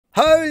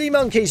Holy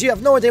monkeys, you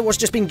have no idea what's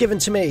just been given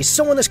to me.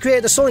 Someone has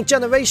created a Sonic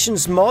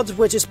Generations mod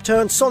which has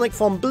turned Sonic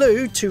from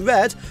blue to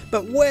red,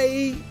 but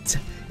wait,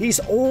 he's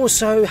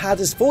also had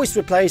his voice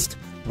replaced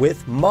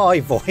with my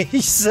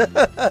voice.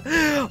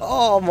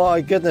 Oh my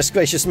goodness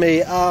gracious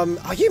me, are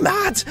you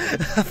mad?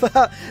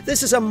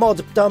 This is a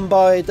mod done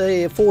by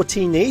the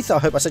Fourteeneeth, I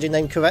hope I said your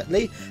name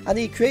correctly, and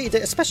he created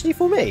it especially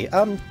for me.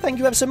 Thank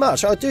you ever so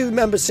much. I do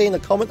remember seeing a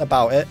comment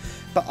about it,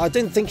 but I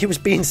didn't think he was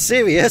being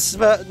serious,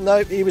 but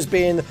no, he was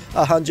being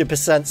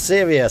 100%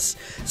 serious.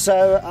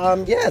 So,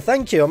 yeah,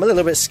 thank you. I'm a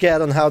little bit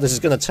scared on how this is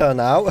going to turn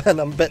out, and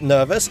I'm a bit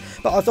nervous,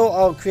 but I thought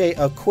I'll create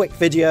a quick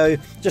video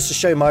just to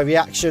show my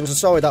reactions. I'm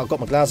sorry that I've got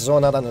my glasses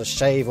on, I don't have a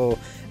shave or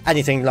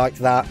anything like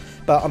that,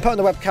 but I'm putting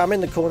the webcam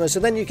in the corner, so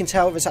then you can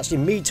tell if it's actually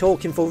me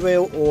talking for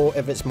real, or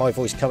if it's my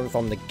voice coming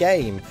from the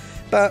game.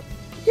 But,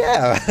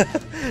 yeah,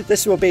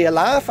 this will be a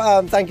laugh.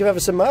 Thank you ever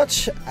so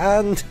much,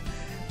 and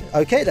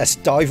okay, let's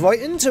dive right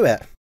into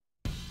it.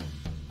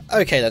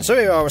 Okay then, so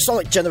here are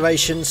Sonic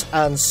Generations,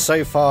 and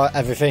so far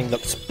everything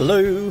looks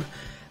blue,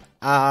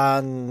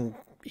 and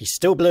he's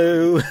still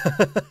blue.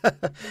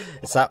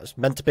 Is that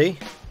meant to be?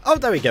 Oh,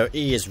 there we go,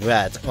 he is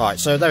red. Right,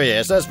 so there he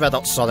is, there's Red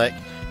Hot Sonic.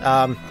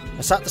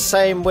 Is that the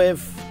same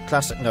with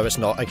Classic? No, it's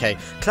not. Okay,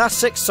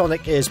 Classic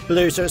Sonic is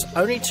blue, so it's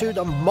only to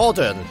the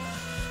modern.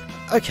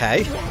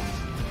 Okay.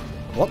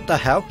 What the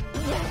hell?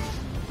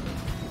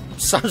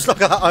 Sounds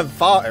like I'm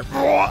farting.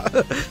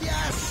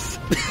 Yes!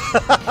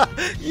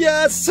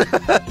 Yes!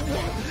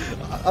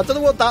 I don't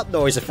know what that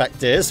noise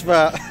effect is,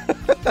 but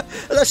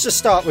let's just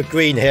start with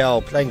Green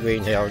Hill, plain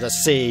Green Hill.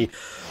 Let's see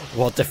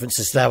what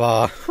differences there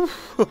are.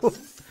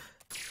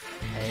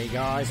 Hey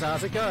guys,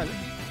 how's it going?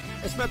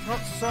 It's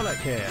redhotsonic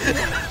here.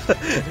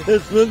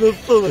 It's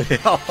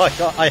Sonic. Oh my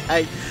god, I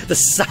hate the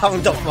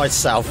sound of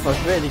myself, I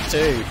really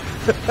do.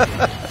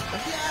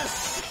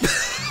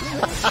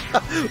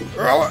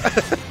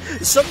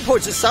 At some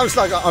points it sounds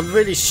like I'm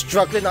really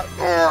struggling.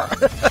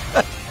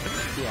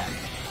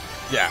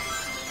 Yeah.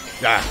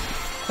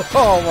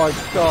 Oh my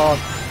god.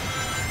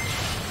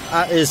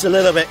 That is a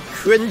little bit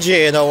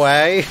cringy in a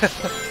way.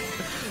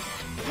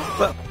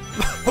 But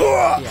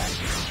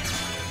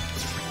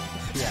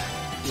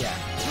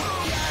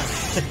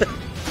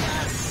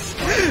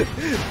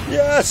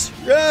Yes.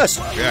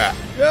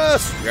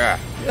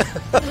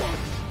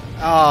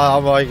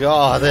 Oh my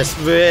god, it's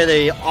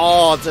really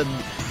odd and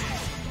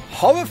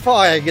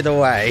horrifying in a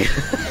way.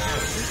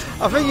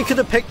 I think you could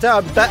have picked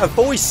out better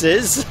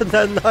voices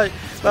than like,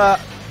 but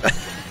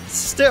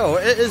still,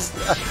 it is.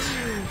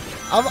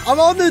 I'm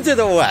honoured in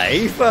a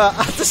way, but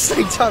at the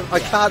same time, I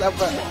can't help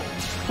it.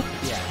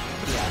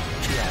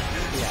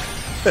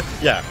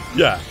 Yeah.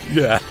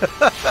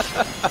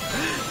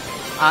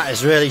 That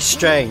is really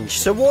strange.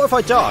 So what if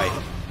I die?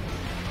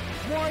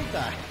 Why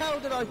the hell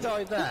did I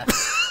die there?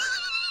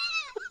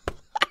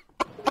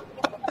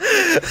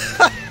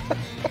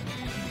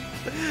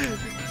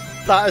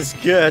 That is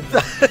good.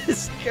 That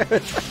is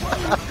good.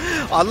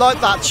 I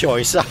like that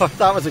choice.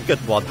 That was a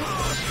good one.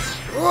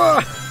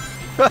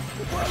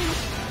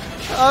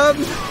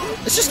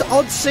 It's just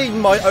odd seeing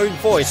my own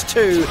voice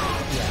too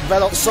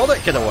Red Hot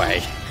Sonic in a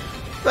way,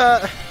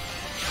 but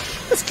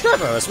it's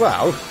clever as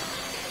well.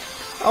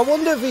 I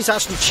wonder if he's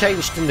actually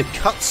changed in the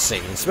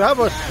cutscenes. We'll have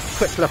a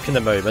quick look in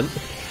a moment.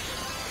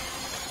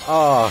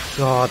 Oh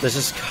god, this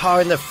is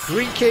kind of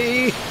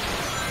freaky.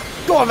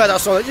 Go on, Red Hot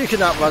Sonic, you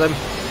can outrun him.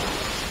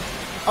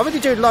 I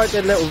really do like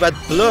the little red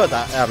blur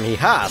that he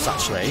has,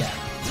 actually.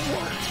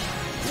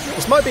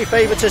 This might be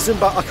favoritism,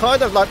 but I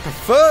kind of like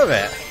prefer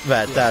it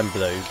red than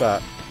blue,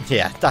 but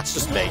yeah, that's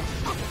just me.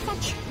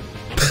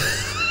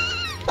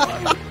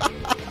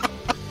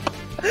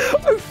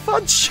 Oh,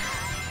 fudge!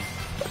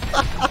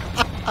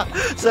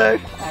 So...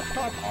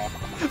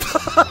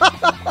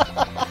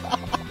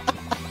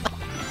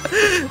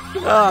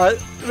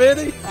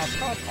 really?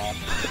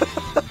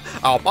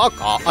 Oh,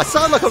 I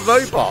sound like a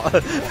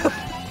robot.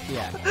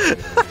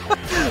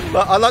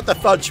 But I like the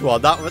fudge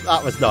one. That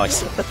was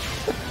nice.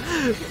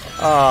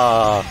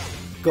 Ah,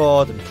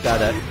 God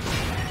damn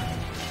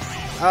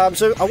it.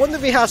 So I wonder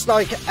if he has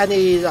like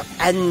any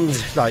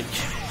end like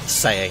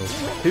saying.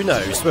 Who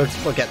knows?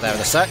 We'll get there in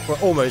a sec. We're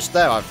almost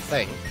there, I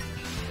think.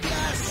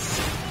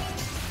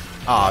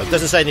 Ah, it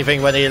doesn't say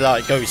anything when he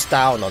like goes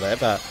down on it,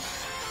 but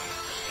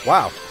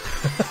wow.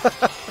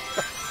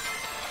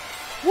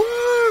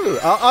 Woo!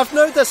 I've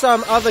known there's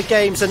some other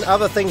games and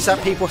other things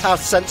that people have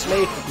sent to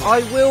me.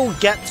 I will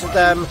get to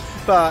them,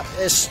 but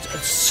it's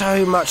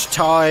so much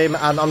time,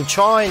 and I'm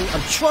trying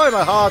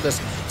my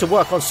hardest to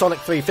work on Sonic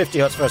 3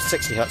 50Hz versus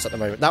 60Hz at the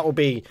moment. That won't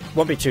be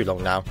too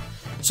long now.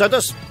 So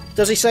does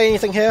he say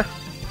anything here?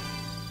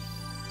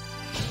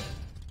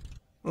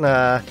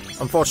 Nah,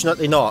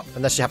 unfortunately not,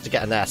 unless you have to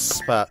get an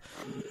S, but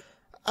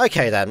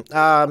okay then.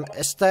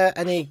 Is there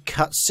any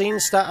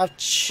cutscenes that have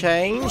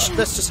changed?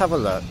 Let's just have a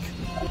look.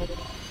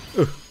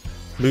 Ooh,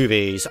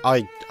 movies.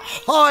 I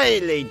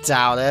highly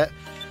doubt it.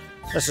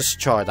 Let's just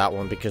try that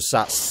one because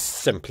that's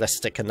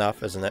simplistic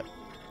enough, isn't it?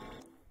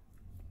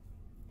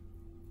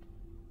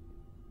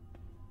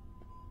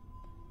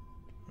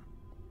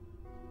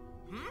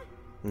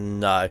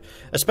 No.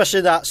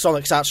 Especially that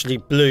Sonic's actually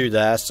blue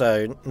there,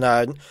 so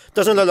no.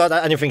 Doesn't look like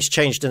that anything's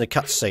changed in the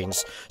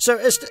cutscenes. So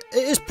it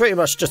is pretty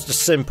much just a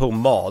simple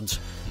mod.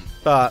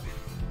 But,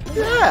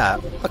 yeah,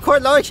 I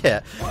quite like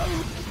it.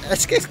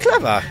 It's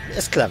clever.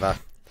 It's clever.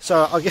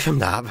 So I'll give him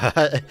that.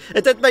 But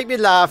it did make me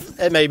laugh.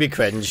 It made me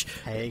cringe.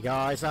 Hey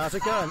guys, how's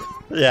it going?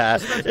 Yeah,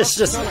 it's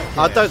just...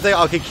 I don't think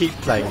I could keep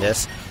playing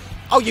this.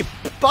 Oh, you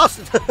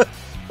bastard!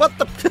 What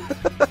the...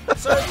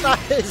 So that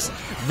is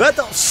Red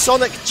Hot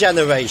Sonic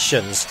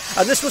Generations.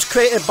 And this was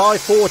created by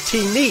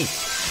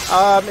Fourteeneeth.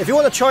 If you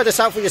want to try this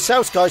out for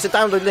yourselves, guys, the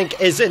download link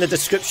is in the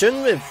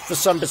description if for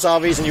some bizarre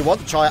reason you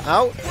want to try it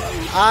out.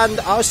 And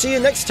I'll see you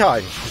next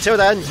time. Until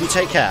then, you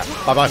take care.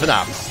 Bye-bye for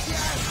now.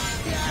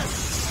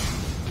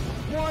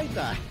 Why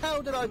the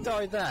hell did I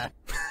die there?